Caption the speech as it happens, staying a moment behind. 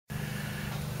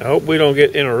I hope we don't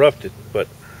get interrupted, but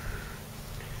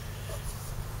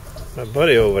my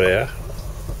buddy over there,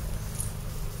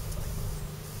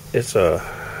 it's a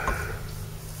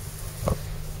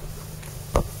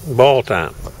ball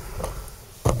time.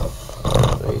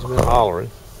 So he's been hollering,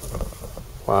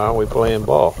 why aren't we playing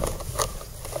ball?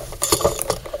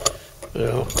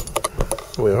 Well,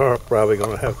 we are probably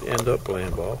going to have to end up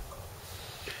playing ball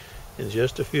in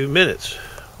just a few minutes,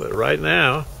 but right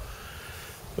now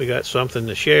we got something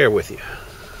to share with you.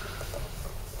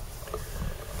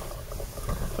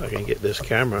 If I can get this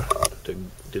camera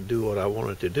to do what I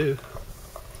want it to do,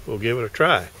 we'll give it a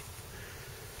try.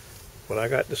 But I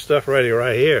got the stuff ready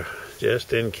right here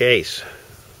just in case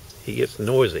he gets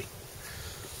noisy,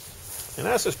 and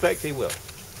I suspect he will.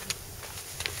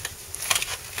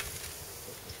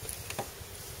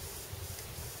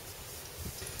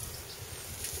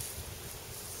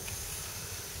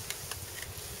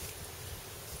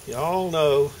 Y'all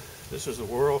know this is the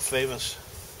world famous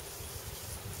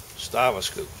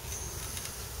Stavrscoop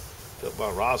built by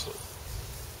Relics,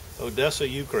 Odessa,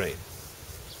 Ukraine.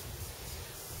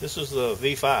 This is the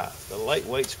V.5, the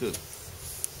lightweight scoop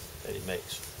that he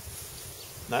makes.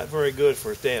 Not very good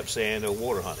for damp sand or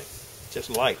water hunting, just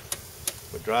light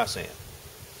with dry sand.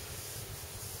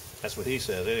 That's what he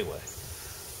says anyway.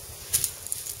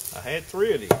 I had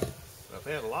 3 of these. I've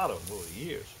had a lot of them over the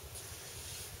years.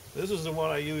 This is the one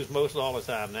I use most all the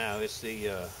time now. It's the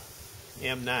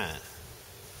M9.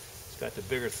 It's got the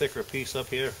bigger, thicker piece up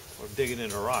here for digging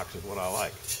into rocks is what I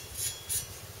like.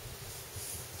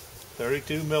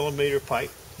 32 millimeter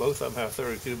pipe. Both of them have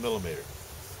 32 millimeter.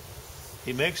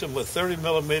 He makes them with 30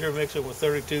 millimeter, makes them with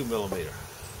 32 millimeter.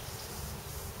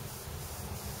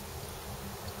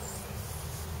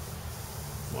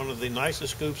 One of the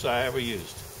nicest scoops I ever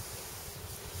used.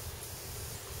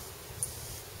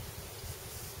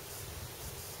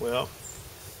 Well,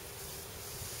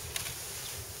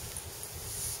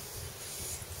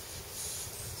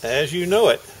 as you know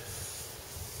it,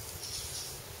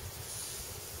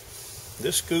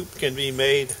 this scoop can be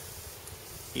made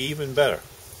even better.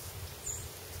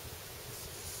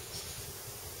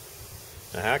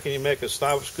 Now, how can you make a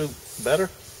Stavrscoop better?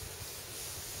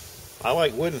 I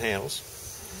like wooden handles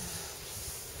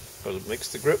because it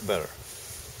makes the grip better.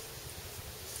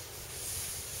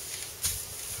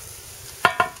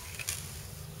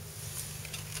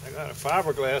 I got a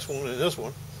fiberglass one in this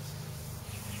one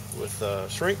with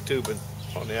shrink tubing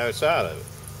on the outside of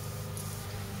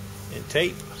it, and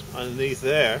tape underneath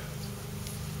there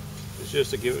is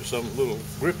just to give it some little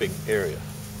gripping area.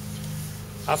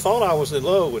 I thought I was in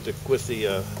love with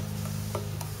the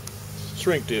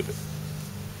shrink tubing,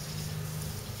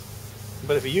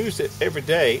 but if you used it every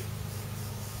day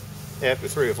after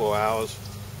 3 or 4 hours,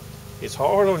 it's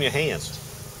hard on your hands.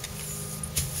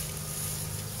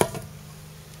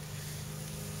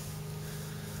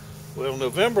 Well,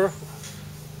 November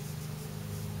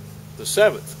the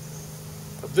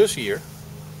 7th of this year,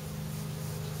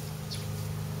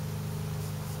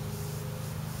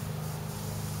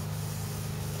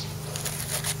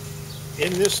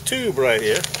 in this tube right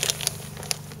here,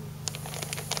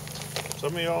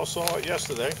 some of y'all saw it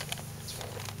yesterday,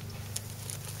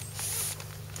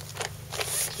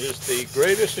 is the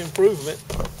greatest improvement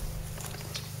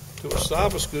to a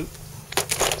Stavrscoop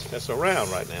that's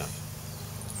around right now,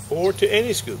 or to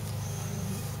any scoop.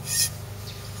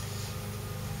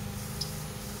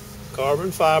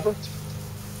 Carbon fiber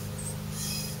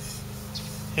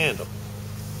handle,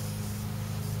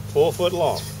 4 foot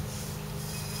long.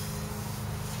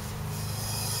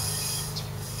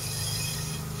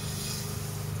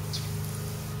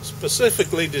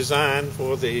 Specifically designed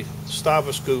for the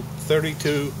Stavrscoop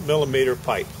 32 millimeter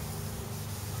pipe.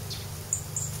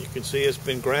 You can see it's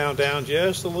been ground down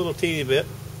just a little teeny bit.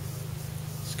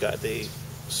 It's got the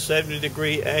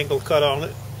 70-degree angle cut on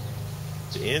it.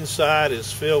 The inside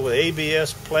is filled with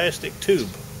ABS plastic tube.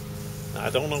 Now, I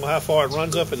don't know how far it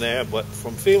runs up in there, but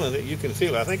from feeling it, you can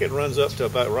feel it. I think it runs up to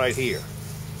about right here.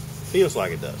 Feels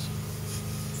like it does.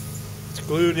 It's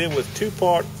glued in with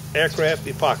 2-part aircraft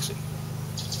epoxy.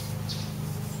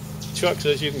 Chuck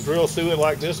says you can drill through it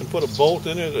like this and put a bolt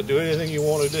in it or do anything you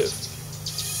want to do.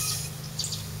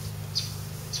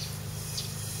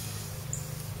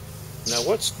 Now,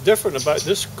 what's different about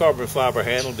this carbon fiber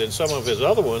handle than some of his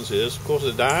other ones is, of course,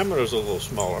 the diameter is a little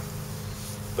smaller,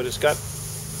 but it's got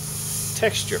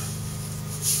texture.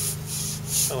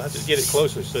 I'll have to get it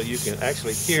closer so you can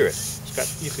actually hear it.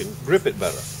 You can grip it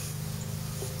better.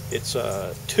 It's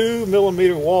a 2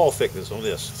 millimeter wall thickness on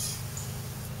this.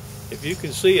 If you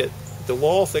can see it, the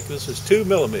wall thickness is 2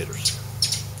 millimeters.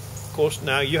 Of course,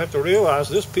 now you have to realize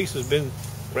this piece has been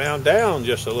ground down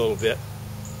just a little bit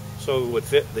so it would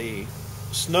fit the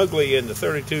snugly in the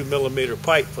 32mm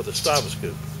pipe for the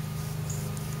Stavrscoop.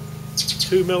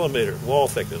 2mm wall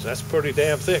thickness. That's pretty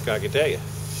damn thick, I can tell you.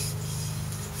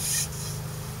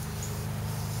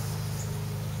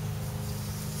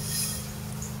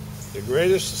 The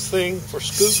greatest thing for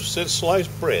scoops since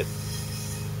sliced bread.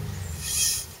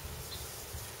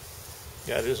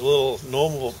 Got this little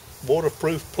normal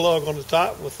waterproof plug on the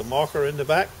top with the marker in the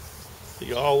back. So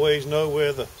you always know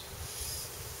where the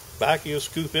back of your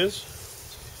scoop is.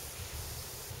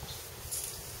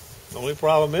 The only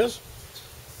problem is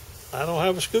I don't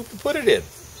have a scoop to put it in.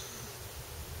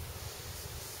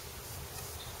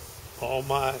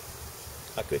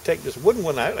 I could take this wooden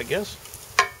one out, I guess.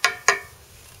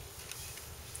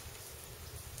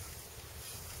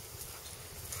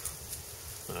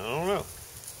 I don't know.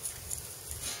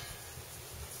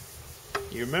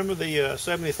 You remember the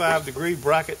 75-degree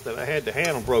bracket that I had the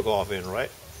handle broke off in,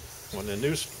 right? On the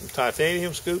new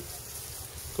titanium scoop?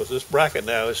 Because this bracket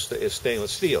now is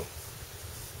stainless steel.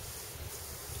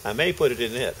 I may put it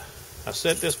in it. I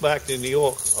sent this back to New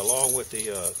York along with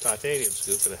the titanium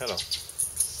scoop, and it had a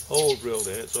hole drilled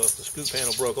in it, so if the scoop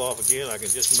handle broke off again, I can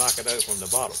just knock it out from the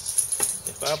bottom.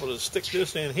 If I were to stick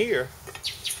this in here,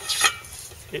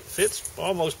 it fits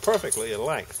almost perfectly in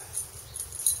length.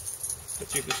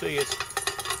 But you can see it's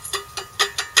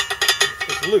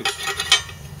loose.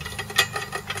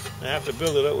 I have to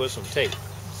build it up with some tape.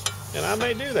 And I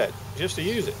may do that just to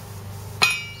use it.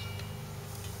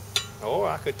 Or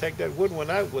I could take that wooden one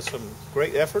out with some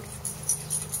great effort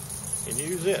and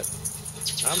use it.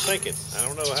 I'm thinking. I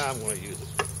don't know how I'm going to use it.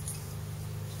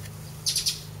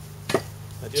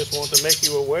 I just want to make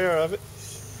you aware of it.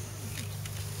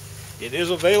 It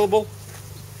is available.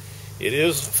 It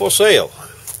is for sale.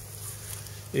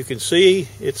 You can see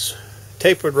it's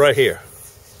tapered right here.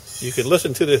 You can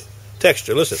listen to the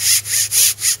texture. Listen.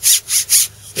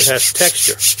 It has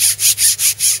texture.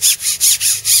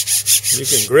 You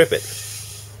can grip it.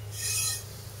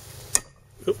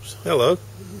 Oops, hello.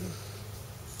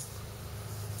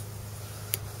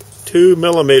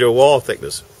 2mm wall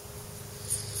thickness.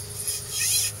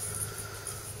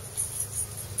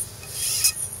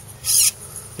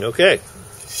 Okay.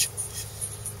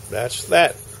 That's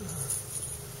that.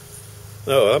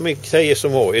 No, let me tell you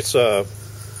some more. It's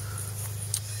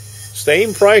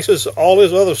same price as all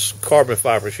his other carbon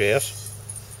fiber shafts.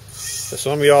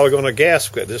 Some of y'all are going to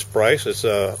gasp at this price. It's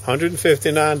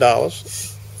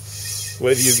 $159.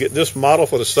 Whether you get this model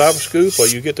for the Stavrscoop or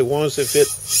you get the ones that fit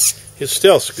his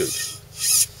stealth scoop.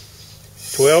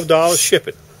 $12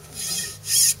 shipping.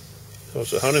 So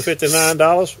it's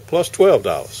 $159 plus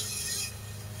 $12.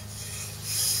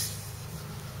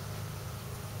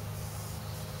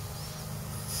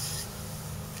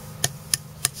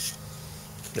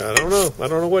 I don't know. I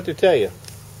don't know what to tell you.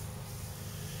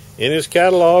 In his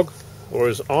catalog or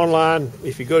his online,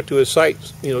 if you go to his site,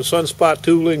 Sunspot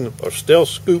Tooling or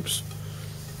Stavrscoops,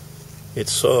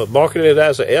 it's marketed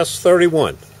as a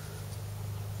S31.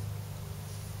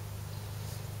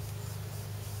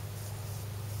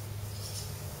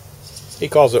 He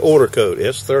calls it order code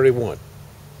S31.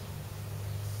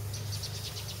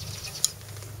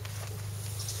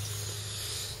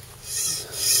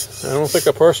 I don't think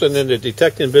a person in the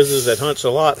detecting business that hunts a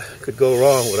lot could go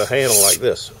wrong with a handle like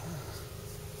this.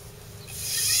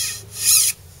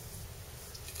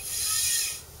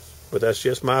 But that's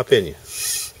just my opinion.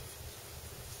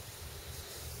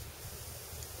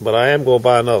 But I am going to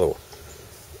buy another one.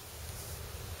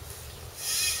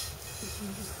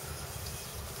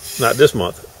 Not this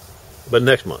month, but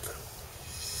next month.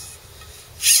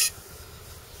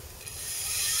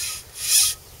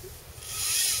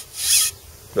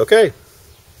 Okay.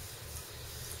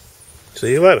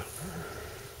 See you later.